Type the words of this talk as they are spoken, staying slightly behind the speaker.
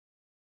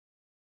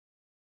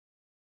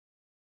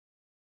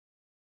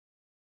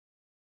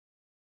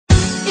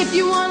If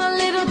you want a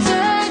little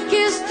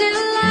Turkish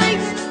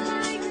delight,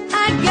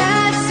 I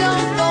got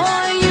some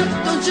for you.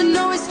 Don't you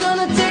know it's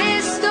gonna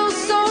taste oh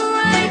so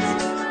right?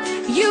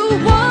 You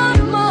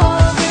want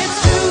more, it's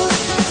true.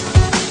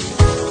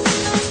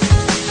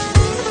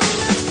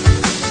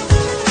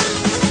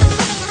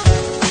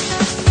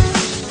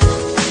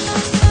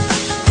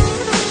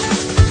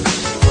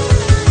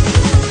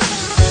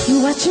 You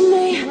watching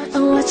me,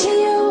 I'm watching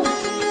you.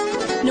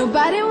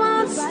 Nobody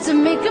wants to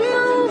make a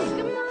move.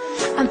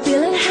 I'm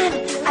feeling hot,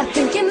 I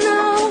think you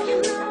know.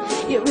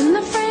 You're in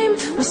the frame,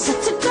 we're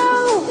set to go.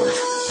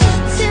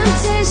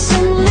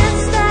 Temptation,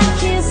 let's start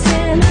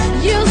kissing.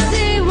 You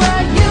see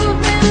what you've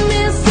been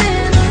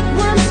missing.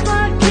 One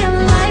spark can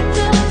light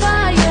the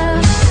fire.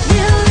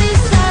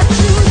 Release our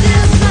true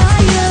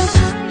desire.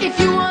 If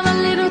you want a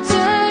little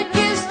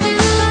Turkish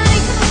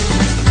delight,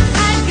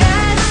 I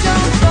got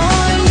some for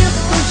you.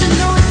 Don't you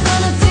know it's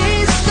gonna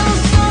taste oh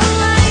so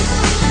right?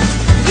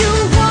 You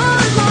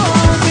want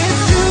more, it's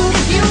true.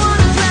 If you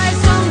wanna try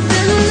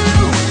something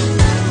new,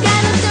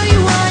 gotta tell you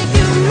what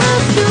you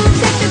must do.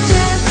 Take a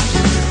chance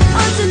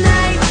on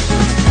tonight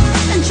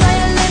and try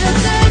a little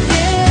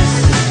Turkish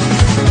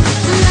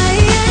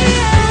delight.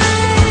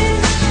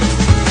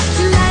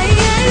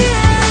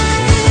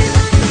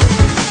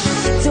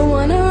 Don't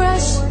wanna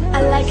rush, I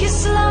like it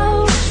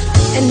slow.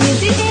 And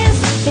easy is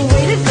the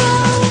way to go.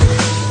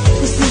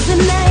 This is the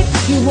night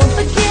you won't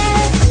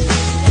forget.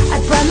 I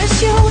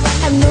promise you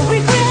have no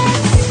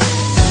regrets.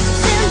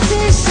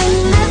 Temptation,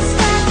 let's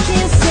start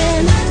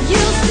kissing.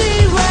 You see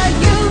what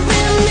you've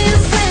been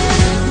missing.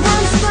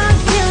 One spark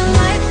can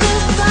light the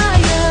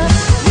fire.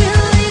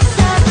 Release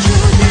our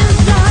true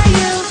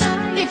desire.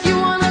 If you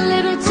want a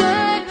little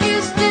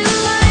Turkish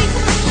delight,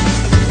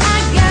 I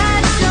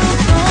got some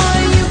for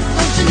you.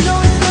 Don't you know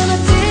it's gonna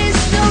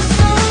taste oh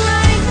so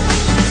right?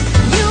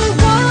 You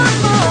want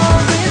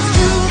more, it's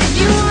true. If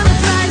you wanna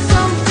try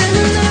something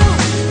new,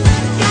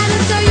 gotta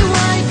tell you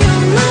what you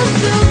must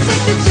do.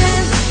 Take a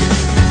chance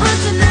on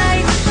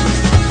tonight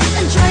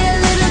and try a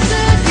little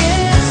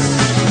Turkish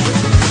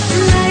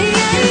delight.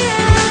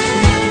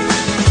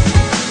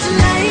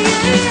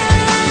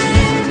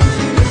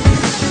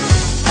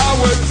 I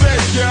will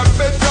take care of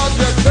it on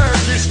the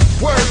Turkish.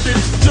 Work it,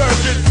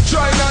 jerk it,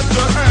 try not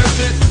to hurt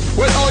it.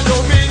 Well, all you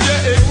mean,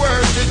 yeah, it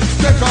worth it.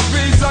 Take a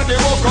piece and they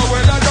walk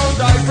away, I don't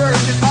divert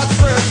it, I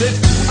stress it.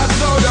 I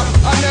told ya,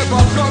 I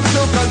never come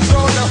to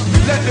control ya.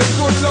 Let the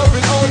good love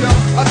in order.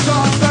 I